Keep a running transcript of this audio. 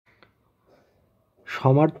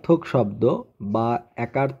সমার্থক শব্দ বা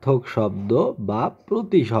একার্থক শব্দ বা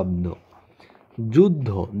প্রতিশব্দ। যুদ্ধ,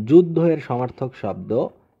 যুদ্ধ এর সমার্থক শব্দ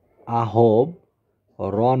আহব,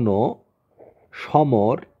 রণ,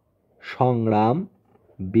 সমর, সংগ্রাম,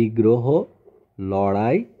 বিগ্রহ,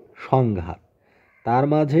 লড়াই, সংঘাত। তার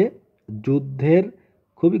মাঝে যুদ্ধের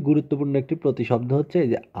খুবই গুরুত্বপূর্ণ একটি প্রতিশব্দ হচ্ছে এই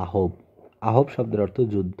যে আহব। আহব শব্দের অর্থ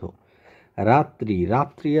যুদ্ধ। রাত্রি,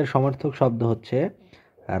 রাত্রি এর সমার্থক শব্দ হচ্ছে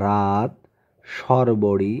রাত,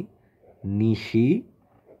 সর্বরী, নিশি,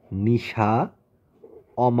 নিশা,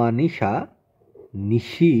 অমানিশা,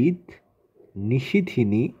 নিশীথ,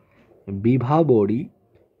 নিশীথিনী, বিভাবরী,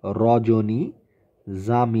 রজনী,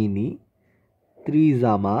 যামিনী,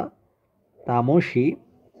 ত্রিজামা, তামসী,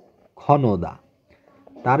 ক্ষণদা।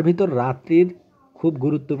 তার ভিতর রাত্রির খুব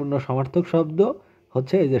গুরুত্বপূর্ণ সমার্থক শব্দ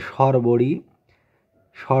হচ্ছে এই যে সর্বরী,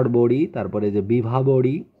 সর্বরী, তারপরে যে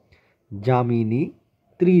বিভাবরী, যামিনী,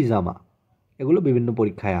 ত্রিজামা। এগুলো বিভিন্ন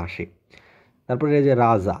পরীক্ষায় আসে। তারপরে এই যে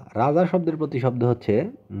রাজা, রাজা শব্দের প্রতিশব্দ হচ্ছে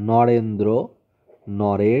নরেন্দ্র,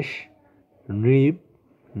 নরেশ, নৃপ,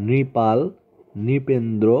 নৃপাল,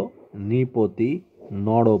 নৃপেন্দ্র, নৃপতি,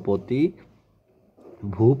 নরপতি,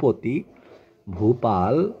 ভূপতি,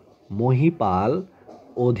 ভূপাল, মহিপাল,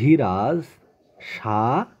 অধিরাজ,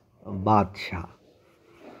 শাহ, বাদশাহ।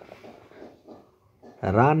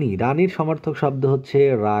 রানী, রানীর সমার্থক শব্দ হচ্ছে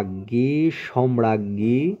রাজ্ঞী,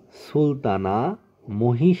 সম্রাজ্ঞী, সুলতানা,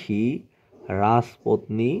 মহিষী,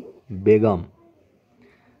 রাজপত্নী, বেগম।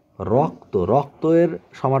 রক্ত, রক্ত এর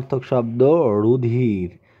সমার্থক শব্দ রুধির,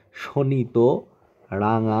 শোণিত,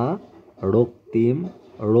 রাঙা, রক্তিম,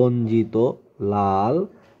 রঞ্জিত, লাল,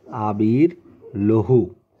 আবির, লহু।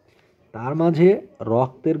 তার মাঝে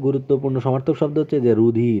রক্তের গুরুত্বপূর্ণ সমার্থক শব্দ হচ্ছে যে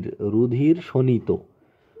রুধির, রুধির শোণিত,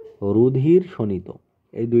 রুধির শোণিত।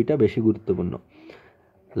 এই দুইটা বেশি গুরুত্বপূর্ণ।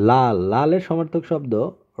 লাল, লালের সমার্থক শব্দ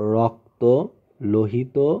রক্ত,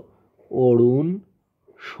 লোহিত, অরুণ,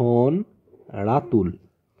 শোণ, রাতুল।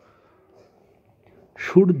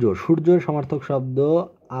 সূর্য, সূর্যের সমার্থক শব্দ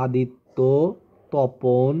আদিত্য,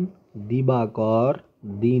 তপন, দিবাকর,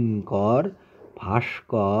 দিনকর,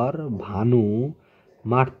 ভাস্কর, ভানু,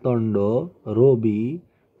 মার্তণ্ড, রবি,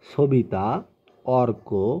 সবিতা,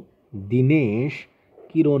 অর্ক, দীনেশ,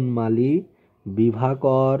 কিরণমালী,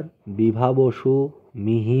 বিভাকর, বিভা বসু,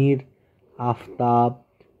 মিহির, আফতাব,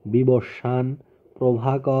 বিবস্বান,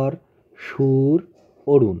 প্রভাকর, সুর,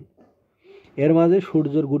 অরুণ। এর মাঝে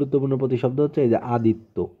সূর্যের গুরুত্বপূর্ণ প্রতিশব্দ হচ্ছে এই যে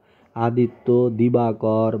আদিত্য, আদিত্য,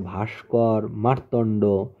 দিবাকর, ভাস্কর, মার্তণ্ড,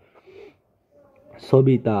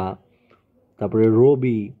 সবিতা, তারপরে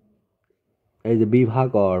রবি, এই যে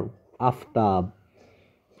বিভাকর, আফতাব,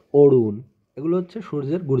 অরুণ। এগুলো হচ্ছে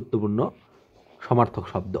সূর্যের গুরুত্বপূর্ণ সমার্থক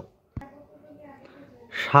শব্দ।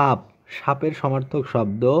 সাপ, সাপের সমার্থক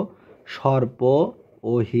শব্দ সর্প,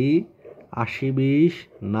 অহি, আশিবিশ,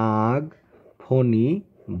 নাগ, ফণি,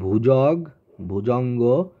 ভুজগ, ভুজঙ্গ,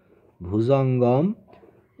 ভুজঙ্গম,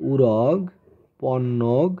 উরগ,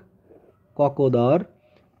 পন্নগ, ককোদর,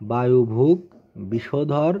 বায়ুভুক,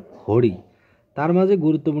 বিষধর, হরি। তার মাঝে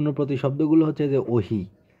গুরুত্বপূর্ণ প্রতিশব্দগুলো হচ্ছে যে অহি,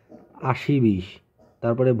 আশিবিশ,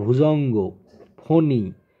 তারপরে ভুজঙ্গ, ফণি,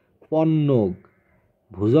 পন্নগ,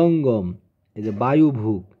 ভুজঙ্গম, এই যে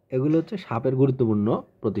বায়ুভুক। এগুলো হচ্ছে সাপের গুরুত্বপূর্ণ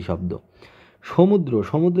প্রতিশব্দ। সমুদ্র,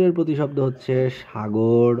 সমুদ্রের প্রতিশব্দ হচ্ছে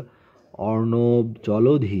সাগর, অর্ণব,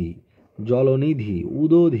 জলধি, জলনিধি,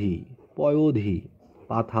 উদধি, পয়োধি,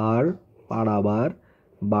 পাথার, পারাবার,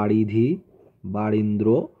 বারিধি, বারীন্দ্র,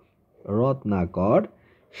 রত্নাকর,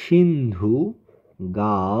 সিন্ধু,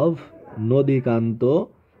 গাভ, নদীকান্ত,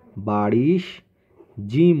 বারিশ,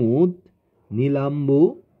 জিমুত, নীলাম্বু,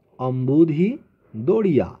 অম্বুধি,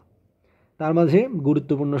 দরিয়া। তার মাঝে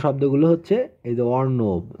গুরুত্বপূর্ণ শব্দগুলো হচ্ছে এই যে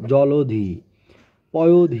অর্ণব, জলধি,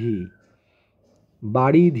 পয়োধি,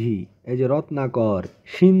 বারিধি, এই যে রত্নাকর,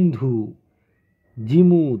 সিন্ধু,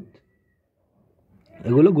 জিমুত।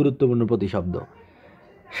 এগুলো গুরুত্বপূর্ণ প্রতিশব্দ।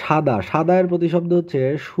 সাদা, সাদা এর প্রতিশব্দ হচ্ছে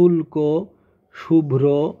শুল্ক,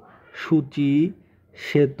 শুভ্র, সূচি,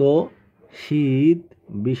 শ্বেত, শীত,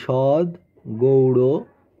 বিশদ, গৌড়,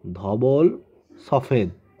 ধবল, সফেদ।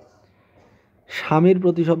 স্বামীর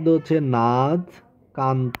প্রতিশব্দ হচ্ছে নাথ,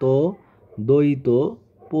 কান্ত, দ্বৈত,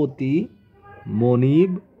 পতি,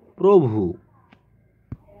 মনিব, প্রভু।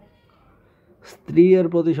 স্ত্রী এর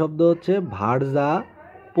প্রতিশব্দ হচ্ছে ভার্যা,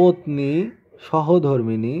 পত্নী,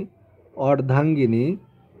 সহধর্মিণী, অর্ধাঙ্গিনী,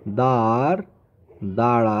 দ্বার,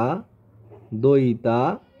 দাঁড়া, দয়িতা,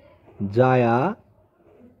 জায়া,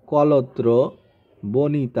 কলত্র,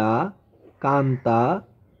 বনিতা, কান্তা,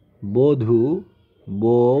 বধূ,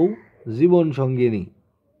 বউ, জীবনসঙ্গিনী।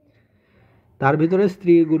 তার ভিতরে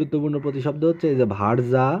স্ত্রীর গুরুত্বপূর্ণ প্রতিশব্দ হচ্ছে যে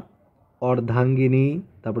ভার্যা, অর্ধাঙ্গিনী,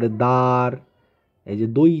 তারপরে দ্বার, এই যে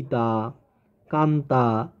দইতা, কান্তা,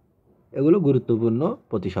 এগুলো গুরুত্বপূর্ণ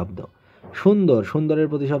প্রতিশব্দ। সুন্দর, সুন্দরের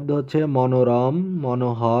প্রতিশব্দ হচ্ছে মনোরম,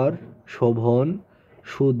 মনোহর, শোভন,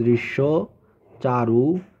 সুদৃশ্য, চারু,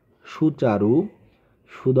 সুচারু,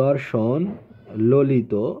 সুদর্শন,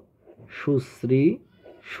 ললিত, সুশ্রী,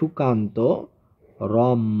 সুকান্ত,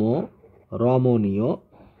 রম্য, রমণীয়,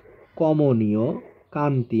 কমনীয়,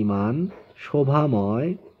 কান্তিমান, শোভাময়,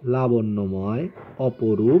 লাবণ্যময়,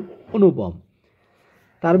 অপরূপ, অনুপম।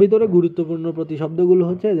 তার ভিতরে গুরুত্বপূর্ণ প্রতিশব্দগুলো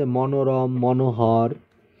হচ্ছে যে মনোরম, মনোহর,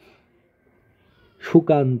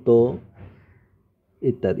 সুকান্ত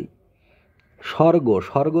ইত্যাদি। স্বর্গ,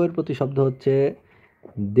 স্বর্গের প্রতিশব্দ হচ্ছে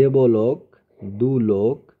দেবলোক,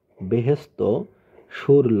 দুলোক, বেহেস্ত,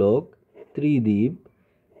 সুরলোক, ত্রিদীপ,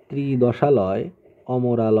 ত্রিদশালয়,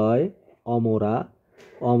 অমরালয়, অমরা,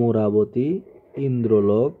 অমরাবতী,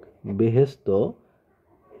 ইন্দ্রলোক, বেহেস্ত,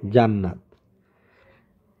 জান্নাত।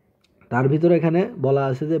 তার ভিতরে এখানে বলা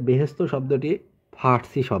আছে যে বেহেস্ত শব্দটি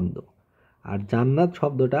ফার্সি শব্দ আর জান্নাত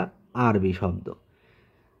শব্দটা আরবি শব্দ।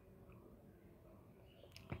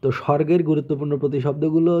 তো স্বর্গের গুরুত্বপূর্ণ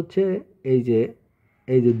প্রতিশব্দগুলো হচ্ছে এই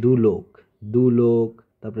যে দুলোক, দুলোক,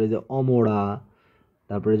 তারপরে যে অমরা,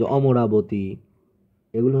 তারপরে যে অমরাবতী,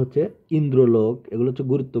 এগুলো হচ্ছে ইন্দ্রলোক, এগুলো হচ্ছে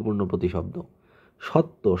গুরুত্বপূর্ণ প্রতিশব্দ।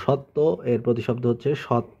 সত্য, সত্য এর প্রতিশব্দ হচ্ছে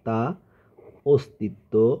সত্তা,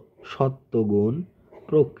 অস্তিত্ব, সত্যগুণ,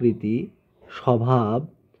 প্রকৃতি, স্বভাব,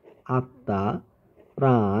 আত্মা,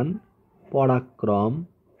 প্রাণ, পরাক্রম,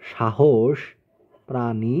 সাহস,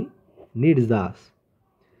 প্রাণী, নির্যাস।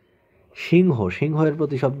 সিংহ, সিংহের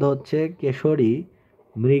প্রতিশব্দ হচ্ছে কেশরী,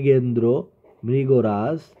 মৃগেন্দ্র,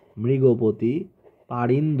 মৃগরাজ, মৃগপতি,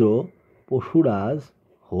 পারিন্দ্র, পশুরাজ,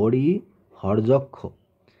 হরি, হরযক্ষ।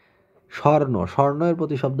 স্বর্ণ, স্বর্ণের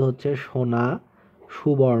প্রতিশব্দ হচ্ছে সোনা,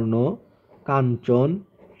 সুবর্ণ, কাঞ্চন,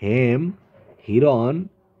 হেম, হিরণ,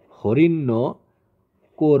 হরিণ্য,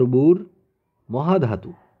 কর্বুর,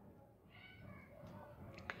 মহাধাতু।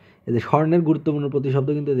 এই যে স্বর্ণের গুরুত্বপূর্ণ প্রতিশব্দ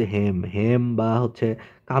কিন্তু যে হেম, হেম বা হচ্ছে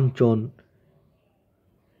কাঞ্চন।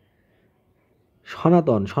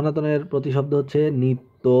 সনাতন, সনাতনের প্রতিশব্দ হচ্ছে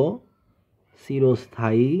নিত্য,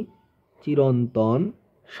 চিরস্থায়ী, চিরন্তন,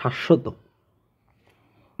 শাশ্বত।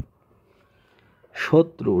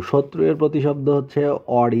 শত্রু, শত্রু এর প্রতিশব্দ হচ্ছে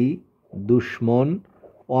অরি, দুশ্মন,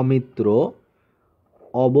 অমিত্র,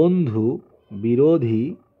 অবন্ধু, বিরোধী,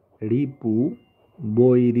 রিপু,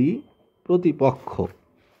 বৈরী, প্রতিপক্ষ।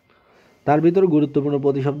 তার ভিতরে গুরুত্বপূর্ণ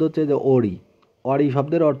প্রতিশব্দ হচ্ছে যে অরি, অরি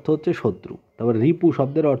শব্দের অর্থ হচ্ছে শত্রু। তারপর রিপু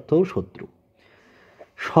শব্দের অর্থও শত্রু।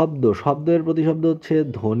 শব্দ, শব্দের প্রতিশব্দ হচ্ছে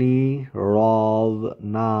ধ্বনি, রব,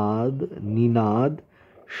 নাদ, নিনাদ,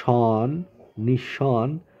 শন, নিঃসন,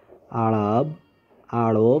 আরব,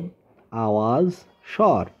 আরব, আওয়াজ,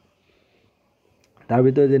 স্বর। তার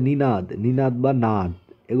ভিতরে যে নিনাদ, নিনাদ বা নাদ,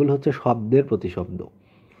 এগুলো হচ্ছে শব্দের প্রতিশব্দ,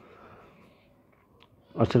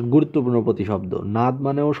 অর্থাৎ গুরুত্বপূর্ণ প্রতিশব্দ। নাদ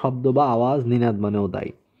মানেও শব্দ বা আওয়াজ, নিনাদ মানেও তাই।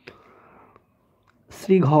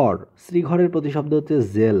 শ্রীঘর, শ্রীঘরের প্রতিশব্দ হচ্ছে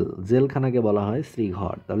জেল, জেলখানাকে বলা হয়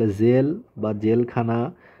শ্রীঘর। তাহলে জেল বা জেলখানা,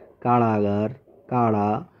 কারাগার, কারা,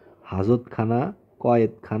 হাজতখানা,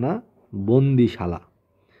 কয়েদখানা, বন্দিশালা।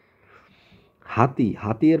 হাতি,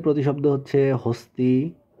 হাতি এর প্রতিশব্দ হচ্ছে হস্তি,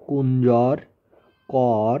 কুঞ্জর,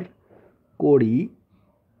 কর, কড়ি,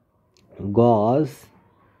 গজ,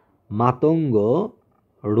 মাতঙ্গ,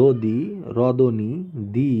 রদি, রদনী,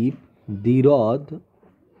 দ্বীপ, দ্বিরদ,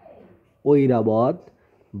 ঐরাবত,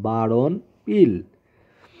 বারণ, পিল।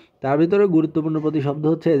 তার ভিতরে গুরুত্বপূর্ণ প্রতিশব্দ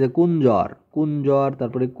হচ্ছে যে কুঞ্জর, কুঞ্জর,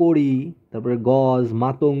 তারপরে কড়ি, তারপরে গজ,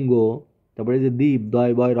 মাতঙ্গ, তারপরে যে দ্বীপ,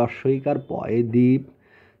 দয় বয় রস্বইকার প, এই দ্বীপ,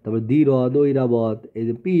 তারপরে দ্বিরদ, ঐরাবত, এই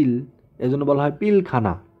যে পিল, এই জন্য বলা হয়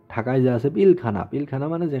পিলখানা। ঢাকায় যে আছে পিলখানা, পিলখানা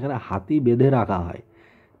মানে যেখানে হাতি বেঁধে রাখা হয়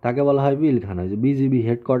তাকে বলা হয় পিলখানা। যে বিজিবি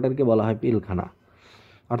হেডকোয়ার্টারকে বলা হয় পিলখানা।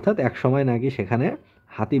 অর্থাৎ এক সময় নাকি সেখানে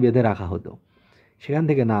হাতি বেঁধে রাখা হতো, সেখান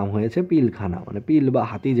থেকে নাম হয়েছে পিলখানা, মানে পিল বা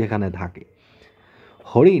হাতি যেখানে থাকে।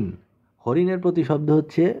 হরিণ, হরিণের প্রতিশব্দ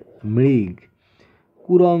হচ্ছে মৃগ,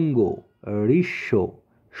 কুরঙ্গ, ঋষ্য,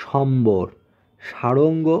 সম্বর,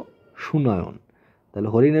 সারঙ্গ, সুনয়ন। তাহলে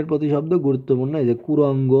হরিণের প্রতিশব্দ গুরুত্বপূর্ণ এই যে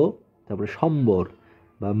কুরঙ্গ, তারপরে সম্বর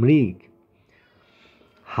বা মৃগ।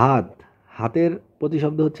 হাত, হাতের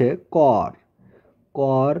প্রতিশব্দ হচ্ছে কর,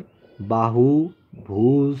 কর, বাহু,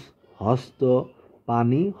 ভুজ, হস্ত,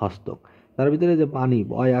 পানি, হস্তক। তার ভিতরে যে পানি,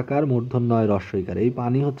 বয় আকার, মূর্ধন্যয় রস্বইকার, এই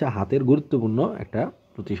পানি হচ্ছে হাতের গুরুত্বপূর্ণ একটা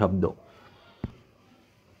প্রতিশব্দ।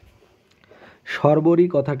 শর্বরী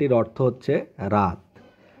কথাটির অর্থ হচ্ছে রাত।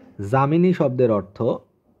 যামিনী শব্দের অর্থ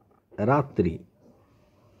রাত্রি।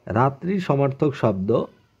 রাত্রির সমার্থক শব্দ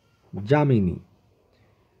যামিনী।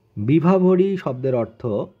 বিভাবরী শব্দের অর্থ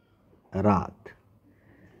রাত।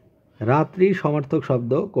 রাত্রি সমার্থক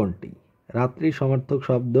শব্দ কোনটি? রাত্রি সমার্থক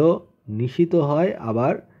শব্দ নিশিত হয়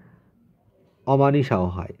আবার অমানিসাও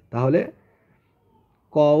হয়, তাহলে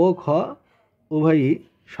ক ও খ উভয়ই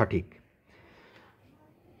সঠিক।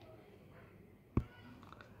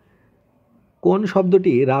 কোন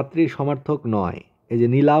শব্দটি রাত্রির সমার্থক নয়? এই যে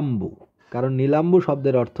নীলাম্বু, কারণ নীলাম্বু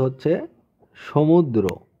শব্দের অর্থ হচ্ছে সমুদ্র,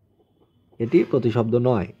 এটি প্রতিশব্দ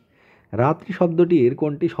নয়। রাত্রি শব্দটির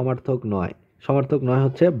কোনটি সমার্থক নয়? সমার্থক নয়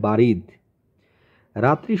হচ্ছে বারিদ।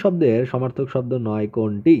 রাত্রি শব্দের সমার্থক শব্দ নয়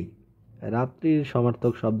কোনটি? রাত্রির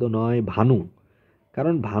সমার্থক শব্দ নয় ভানু,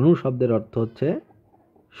 কারণ ভানু শব্দের অর্থ হচ্ছে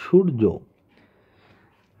সূর্য।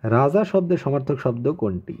 রাজা শব্দের সমার্থক শব্দ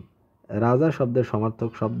কোনটি? রাজা শব্দের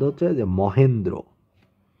সমার্থক শব্দ হচ্ছে যে মহেন্দ্র।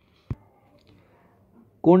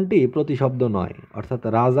 কোনটি প্রতিশব্দ নয়, অর্থাৎ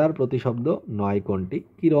রাজার প্রতিশব্দ নয় কোনটি?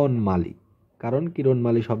 কিরণমালী, কারণ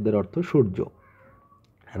কিরণমালী শব্দের অর্থ সূর্য।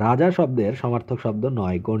 রাজা শব্দের সমার্থক শব্দ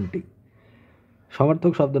নয় কোনটি?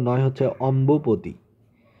 সমার্থক শব্দ নয় হচ্ছে অম্বুপতি।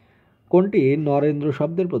 কোনটি নরেন্দ্র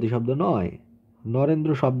শব্দের প্রতিশব্দ নয়?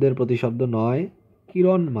 নরেন্দ্র শব্দের প্রতিশব্দ নয়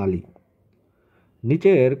কিরণমালী।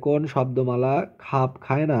 নিচের কোন শব্দমালা খাপ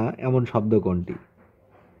খায় না এমন শব্দ কোনটি?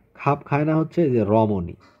 খাপ খায় না হচ্ছে যে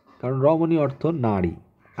রমণী, কারণ রমণী অর্থ নারী,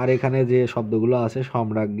 আর এখানে যে শব্দগুলো আছে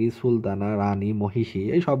সম্রাজ্ঞী, সুলতানা, রানী, মহিষী,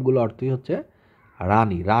 এই সবগুলো অর্থই হচ্ছে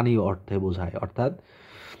রানী, রানী অর্থে বোঝায়, অর্থাৎ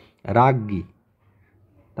রাজ্ঞী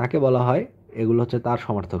তাকে বলা হয়, এগুলো হচ্ছে তার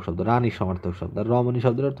সমার্থক শব্দ, রানীর সমার্থক শব্দ। আর রমণী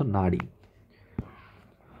শব্দের অর্থ নারী।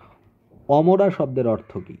 অমরা শব্দের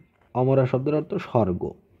অর্থ কি? অমরা শব্দের অর্থ স্বর্গ,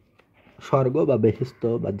 স্বর্গ বা বেহেশত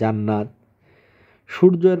বা জান্নাত।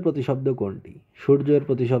 সূর্যের প্রতিশব্দ কোনটি? সূর্যের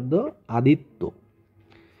প্রতিশব্দ আদিত্য।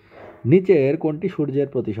 নিচের কোনটি সূর্যের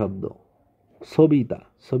প্রতিশব্দ? সবিতা,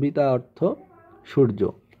 সবিতা অর্থ সূর্য।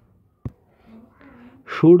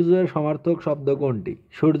 সূর্যের সমার্থক শব্দ কোনটি?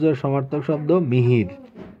 সূর্যের সমার্থক শব্দ মিহির।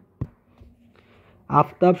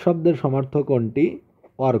 আফতাব শব্দের সমার্থক কোনটি?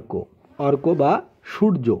 অর্ক, অর্ক বা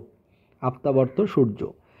সূর্য। আফতাব অর্থ সূর্য।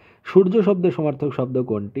 সূর্য শব্দের সমার্থক শব্দ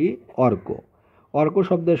কোনটি? অর্ক। অর্ক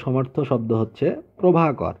শব্দের সমার্থক শব্দ হচ্ছে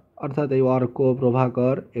প্রভাকর, অর্থাৎ এই অর্ক,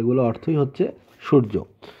 প্রভাকর এগুলো অর্থই হচ্ছে সূর্য।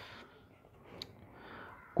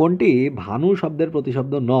 কোনটি ভানু শব্দের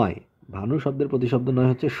প্রতিশব্দ নয়? ভানু শব্দের প্রতিশব্দ নয়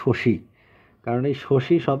হচ্ছে শশী, কারণ এই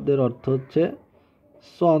শশী শব্দের অর্থ হচ্ছে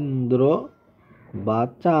চন্দ্র বা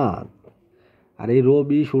চাঁদ, আর এই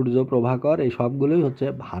রবি, সূর্য, প্রভাকর এই সবগুলোই হচ্ছে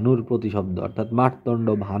ভানুর প্রতিশব্দ, অর্থাৎ মার্তণ্ড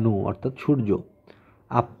ভানু অর্থাৎ সূর্য।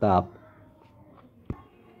 আফতাব।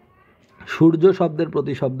 সূর্য শব্দের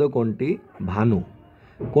প্রতিশব্দ কোনটি? ভানু।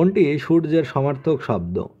 কোনটি সূর্যের সমার্থক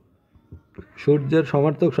শব্দ? সূর্যের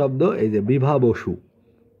সমার্থক শব্দ এই যে বিভা বসু।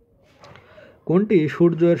 কোনটি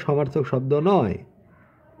সূর্যের সমার্থক শব্দ নয়?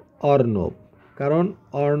 অর্ণব, কারণ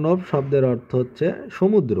অর্ণব শব্দের অর্থ হচ্ছে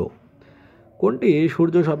সমুদ্র। কোনটি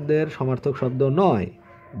সূর্য শব্দের সমার্থক শব্দ নয়?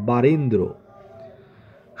 বারীন্দ্র।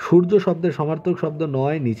 সূর্য শব্দের সমার্থক শব্দ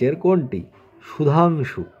নয় নিচের কোনটি?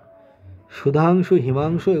 সুধাংশু। সুধাংশু,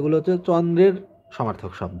 হিমাংশু এগুলো হচ্ছে চন্দ্রের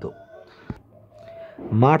সমার্থক শব্দ।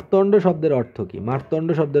 মার্তণ্ড শব্দের অর্থ কি? মার্তণ্ড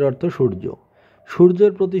শব্দের অর্থ সূর্য।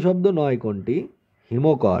 সূর্যের প্রতিশব্দ নয় কোনটি?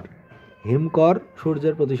 হিমকর। হিমকর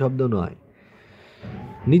সূর্যের প্রতিশব্দ নয়।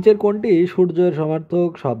 নিচের কোনটি সূর্যের সমার্থক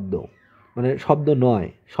শব্দ, মানে শব্দ নয়,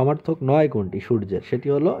 সমার্থক নয় কোনটি সূর্যের? সেটি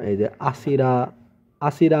হলো এই যে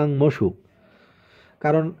আসিরাং মসু,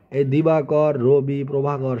 কারণ এই দিবাকর, রবি,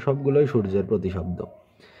 প্রভাকর সবগুলোই সূর্যের প্রতিশব্দ।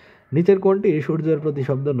 নিচের কোনটি সূর্যের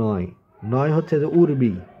প্রতিশব্দ নয়? নয় হচ্ছে যে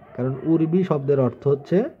উর্বি, কারণ উর্বি শব্দের অর্থ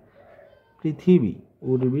হচ্ছে পৃথিবী।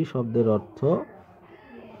 উর্বি শব্দের অর্থ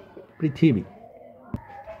পৃথিবী।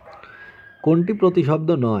 কোনটি প্রতিশব্দ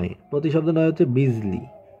নয়? প্রতিশব্দ নয় হচ্ছে বিজলি,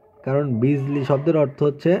 কারণ বিজলি শব্দের অর্থ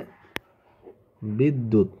হচ্ছে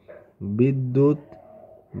বিদ্যুৎ। বিদ্যুৎ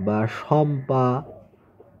বা শম্পা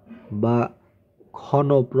বা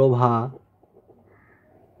ক্ষণপ্রভা।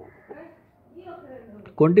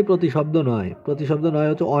 কোনটি প্রতিশব্দ নয়? প্রতিশব্দ নয়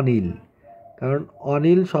হচ্ছে অনিল, কারণ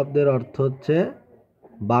অনিল শব্দের অর্থ হচ্ছে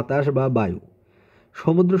বাতাস বা বায়ু।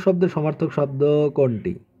 সমুদ্র শব্দের সমার্থক শব্দ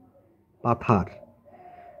কোনটি? পাথার।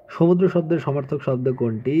 সমুদ্র শব্দের সমার্থক শব্দ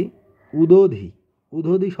কোনটি? উদধি।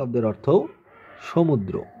 উদধি শব্দের অর্থও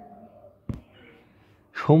সমুদ্র।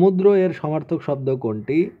 সমুদ্র এর সমার্থক শব্দ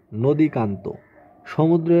কোনটি? নদীকান্ত।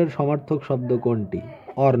 সমুদ্রের সমার্থক শব্দ কোনটি?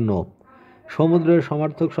 অর্ণব। সমুদ্রের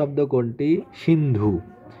সমার্থক শব্দ কোনটি? সিন্ধু।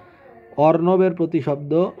 অর্ণবের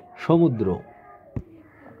প্রতিশব্দ সমুদ্র।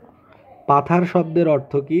 পাথার শব্দের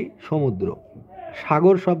অর্থ কি? সমুদ্র।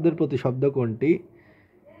 সাগর শব্দের প্রতিশব্দ কোনটি?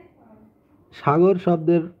 সাগর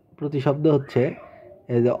শব্দের প্রতিশব্দ হচ্ছে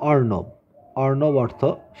এই যে অর্ণব। অর্ণব অর্থ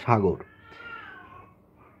সাগর।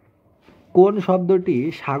 কোন শব্দটি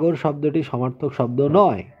সাগর শব্দটি সমার্থক শব্দ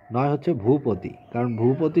নয়? নয় হচ্ছে ভূপতি, কারণ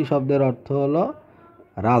ভূপতি শব্দের অর্থ হলো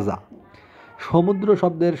রাজা। সমুদ্র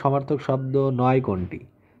শব্দের সমার্থক শব্দ নয় কোনটি?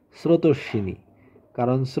 স্রোতস্বিনী,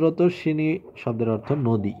 কারণ স্রোতস্বিনী শব্দের অর্থ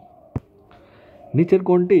নদী। নিচের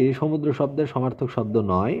কোনটি সমুদ্র শব্দের সমার্থক শব্দ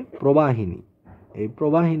নয়? প্রবাহিনী, এই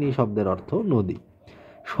প্রবাহিনী শব্দের অর্থ নদী।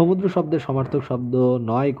 সমুদ্র শব্দের সমার্থক শব্দ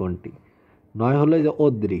নয় কোনটি? নয় হলো যে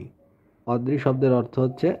অদ্রি, অদ্রি শব্দের অর্থ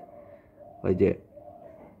হচ্ছে ওই যে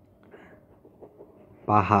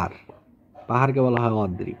পাহাড়, পাহাড়কে বলা হয়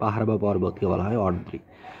অদ্রি, পাহাড় বা পর্বতকে বলা হয় অদ্রি।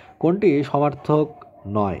 কোনটি সমার্থক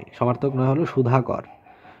নয়? সমার্থক নয় হলো সুধাকর।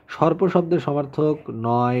 সর্প শব্দের সমার্থক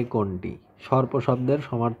নয় কোনটি? সর্প শব্দের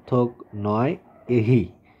সমার্থক নয় এহি।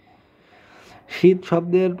 শীত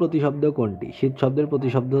শব্দের প্রতিশব্দ কোনটি? শীত শব্দের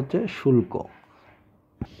প্রতিশব্দ হচ্ছে শুল্ক।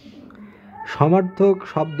 সমার্থক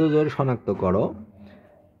শব্দজোড় শনাক্ত করো।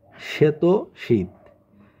 শ্বেত শীত।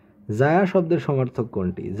 জায়া শব্দের সমার্থক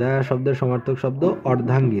কোনটি? জায়া শব্দের সমার্থক শব্দ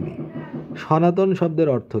অর্ধাঙ্গিনী। সনাতন শব্দের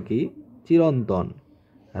অর্থ কি? চিরন্তন।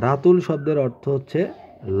 রাতুল শব্দের অর্থ হচ্ছে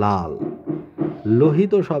লাল।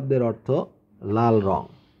 লোহিত শব্দের অর্থ লাল রং।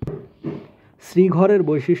 শ্রীঘরের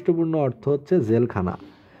বৈশিষ্ট্যপূর্ণ অর্থ হচ্ছে জেলখানা।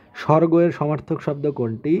 স্বর্গ এর সমার্থক শব্দ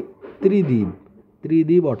কোনটি? ত্রিদীপ,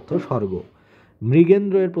 ত্রিদীপ অর্থ স্বর্গ।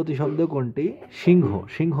 মৃগেন্দ্র এর প্রতিশব্দ কোনটি? সিংহ,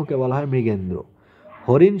 সিংহকে বলা হয় মৃগেন্দ্র।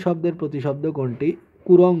 হরিণ শব্দের প্রতিশব্দ কোনটি?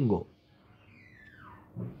 কুরঙ্গ।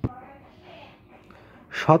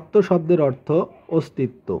 সত্য শব্দের অর্থ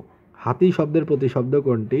অস্তিত্ব। হাতি শব্দের প্রতিশব্দ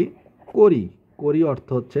কোনটি? করি, করি অর্থ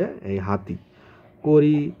হচ্ছে এই হাতি।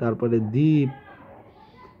 করি, তারপরে দ্বীপ,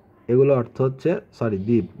 এগুলো অর্থ হচ্ছে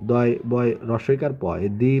দ্বীপ, দয় বয় রসইকার পয়,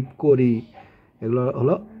 দ্বীপ, করি, এগুলো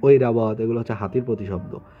হলো ঐরাবত, এগুলো হচ্ছে হাতির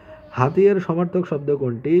প্রতিশব্দ। হাতি এর সমার্থক শব্দ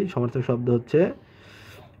কোনটি? সমার্থক শব্দ হচ্ছে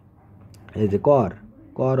এই যে কর,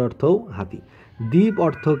 কর অর্থও হাতি। দ্বীপ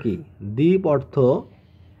অর্থ কি? দ্বীপ অর্থ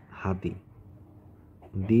হাতি,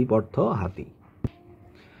 দ্বীপ অর্থ হাতি।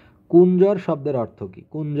 কুঞ্জর শব্দের অর্থ কি?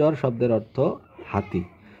 কুঞ্জর শব্দের অর্থ হাতি।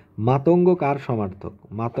 মাতঙ্গ কার সমার্থক?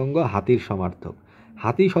 মাতঙ্গ হাতির সমার্থক।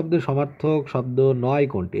 হাতি শব্দের সমার্থক শব্দ নয়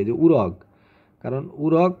কোনটি? এই যে উরগ, কারণ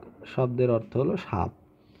উরগ শব্দের অর্থ হলো সাপ।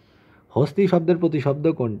 হস্তি শব্দের প্রতিশব্দ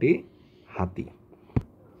কোনটি? হাতি।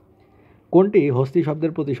 কোনটি হস্তি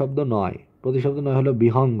শব্দের প্রতিশব্দ নয়? প্রতিশব্দ নয় হলো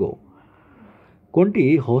বিহঙ্গ। কোনটি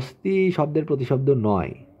হস্তি শব্দের প্রতিশব্দ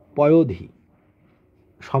নয়? পয়োধি।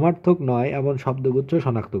 সমার্থক নয় এমন শব্দগুচ্ছ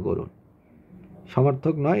শনাক্ত করুন।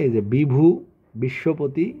 সমার্থক নয় এই যে বিভু,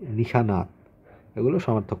 বিশ্বপতি, নিশানাথ, এগুলো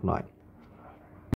সমার্থক নয়।